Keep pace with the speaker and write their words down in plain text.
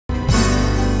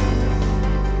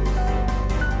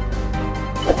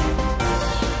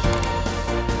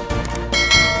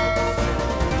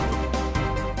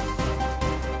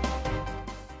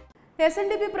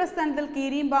SNDP പ്രസ്ഥാനത്തിൽ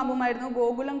കീരിയും പാമ്പുമായിരുന്നു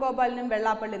ഗോകുലം ഗോപാലനും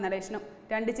വെള്ളാപ്പള്ളി നടേശനും.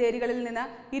 രണ്ട് ചേരികളിൽ നിന്ന്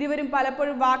ഇരുവരും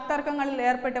പലപ്പോഴും വാക്തർക്കങ്ങളിൽ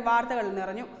ഏർപ്പെട്ട് വാർത്തകൾ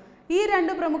നിറഞ്ഞു. ഈ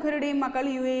രണ്ട് പ്രമുഖരുടെയും മക്കൾ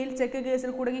UAEയിൽ ചെക്ക്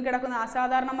കേസിൽ കുടുങ്ങിക്കിടക്കുന്ന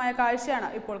അസാധാരണമായ കാഴ്ചയാണ്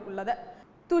ഇപ്പോൾ ഉള്ളത്.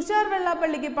 തുഷാർ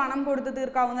വെള്ളാപ്പള്ളിക്ക് പണം കൊടുത്തു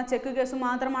തീർക്കാവുന്ന ചെക്ക് കേസ്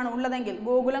മാത്രമാണ് ഉള്ളതെങ്കിൽ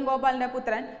ഗോകുലം ഗോപാലിന്റെ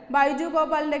പുത്രൻ ബൈജു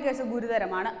ഗോപാലിന്റെ കേസ്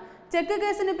ഗുരുതരമാണ്. ചെക്ക്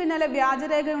കേസിന് പിന്നാലെ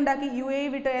വ്യാജരേഖയുണ്ടാക്കി UAE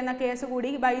വിട്ടു എന്ന കേസ്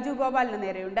കൂടി ബൈജു ഗോപാലിന്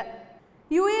നേരെയുണ്ട്.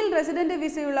 UAEയിൽ റെസിഡന്റ്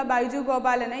വിസയുള്ള ബൈജു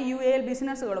ഗോപാലിന് UAEയിൽ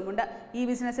ബിസിനസ്സുകളുമുണ്ട്. ഈ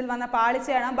ബിസിനസ്സിൽ വന്ന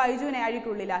പാളിച്ചയാണ് ബൈജുവിനെ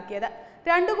അഴിക്കുള്ളിലാക്കിയത്.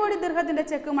 2 കോടി ദിർഹത്തിന്റെ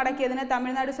ചെക്ക് മടക്കിയതിന്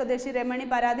തമിഴ്നാട് സ്വദേശി രമണി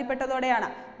പരാതിപ്പെട്ടതോടെയാണ്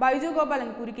ബൈജു ഗോപാലൻ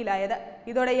കുരുക്കിലായത്.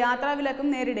 ഇതോടെ യാത്രാവിലക്കും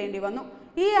നേരിടേണ്ടി വന്നു.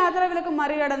 ഈ യാത്രാവിലക്ക്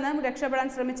മറികടന്ന് രക്ഷപ്പെടാൻ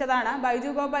ശ്രമിച്ചതാണ്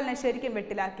ബൈജു ഗോപാലിനെ ശരിക്കും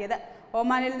വെട്ടിലാക്കിയത്.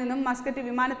 ഒമാനിൽ നിന്നും മസ്കറ്റ്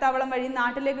വിമാനത്താവളം വഴി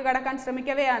നാട്ടിലേക്ക് കടക്കാൻ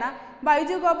ശ്രമിക്കവെയാണ്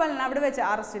ബൈജു ഗോപാലൻ അവിടെ വെച്ച്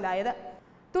അറസ്റ്റിലായത്.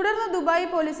 തുടർന്ന് ദുബായ്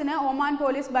പോലീസിന് ഒമാൻ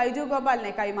പോലീസ് ബൈജു ഗോപാലിനെ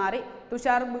കൈമാറി.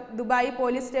 തുഷാർ ദുബായ്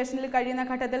പോലീസ് സ്റ്റേഷനിൽ കഴിയുന്ന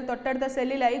ഘട്ടത്തിൽ തൊട്ടടുത്ത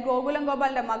സെല്ലിലായി ഗോകുലം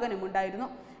ഗോപാലിന്റെ മകനും ഉണ്ടായിരുന്നു.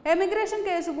 എമിഗ്രേഷൻ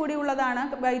കേസ് കൂടി ഉള്ളതാണ്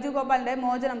ബൈജു ഗോപാലിന്റെ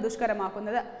മോചനം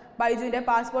ദുഷ്കരമാക്കുന്നത്. ബൈജുവിന്റെ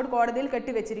പാസ്പോർട്ട് കോടതിയിൽ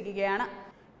കെട്ടിവെച്ചിരിക്കുകയാണ്.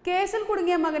 കേസിൽ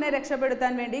കുടുങ്ങിയ മകനെ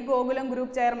രക്ഷപ്പെടുത്താൻ വേണ്ടി ഗോകുലം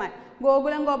ഗ്രൂപ്പ് ചെയർമാൻ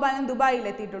ഗോകുലം ഗോപാലൻ ദുബായിൽ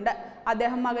എത്തിയിട്ടുണ്ട്.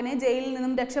 അദ്ദേഹം മകനെ ജയിലിൽ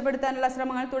നിന്നും രക്ഷപ്പെടുത്താനുള്ള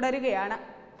ശ്രമങ്ങൾ തുടരുകയാണ്.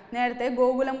 നേരത്തെ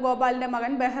ഗോകുലം ഗോപാലിന്റെ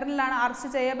മകൻ ബഹ്റിനിലാണ് അറസ്റ്റ്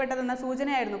ചെയ്യപ്പെട്ടതെന്ന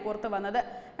സൂചനയായിരുന്നു പുറത്തു വന്നത്.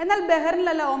 എന്നാൽ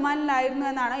ബഹ്റിനിലല്ല, ഒമാനിലായിരുന്നു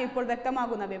എന്നാണ് ഇപ്പോൾ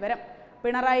വ്യക്തമാകുന്ന വിവരം.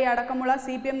 പിണറായി അടക്കമുള്ള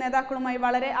CPM നേതാക്കളുമായി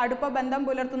വളരെ അടുപ്പ ബന്ധം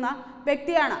പുലർത്തുന്ന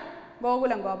വ്യക്തിയാണ്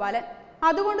ഗോകുലം ഗോപാലൻ.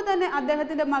 അതുകൊണ്ട് തന്നെ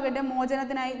അദ്ദേഹത്തിന്റെ മകന്റെ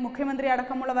മോചനത്തിനായി മുഖ്യമന്ത്രി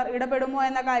അടക്കമുള്ളവർ ഇടപെടുമോ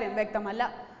എന്ന കാര്യം വ്യക്തമല്ല.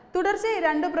 തുടർച്ചയായി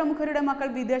 2 പ്രമുഖരുടെ മക്കൾ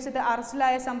വിദേശത്ത്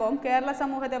അറസ്റ്റിലായ സംഭവം കേരള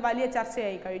സമൂഹത്തെ വലിയ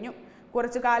ചർച്ചയായി കഴിഞ്ഞു.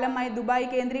 കുറച്ചു കാലമായി ദുബായ്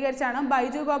കേന്ദ്രീകരിച്ചാണ്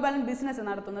ബൈജു ഗോപാലൻ ബിസിനസ്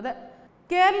നടത്തുന്നത്.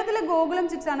 കേരളത്തിലെ ഗോകുലം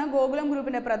ചിറ്റ്സാണ് ഗോകുലം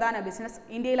ഗ്രൂപ്പിന്റെ പ്രധാന ബിസിനസ്.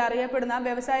 ഇന്ത്യയിൽ അറിയപ്പെടുന്ന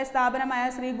വ്യവസായ സ്ഥാപനമായ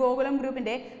ശ്രീ ഗോകുലം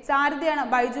ഗ്രൂപ്പിന്റെ സാരഥിയാണ്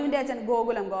ബൈജുവിന്റെ അച്ഛൻ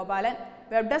Gokulam Gopalan.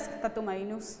 Web desk Tatwamayi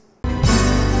news.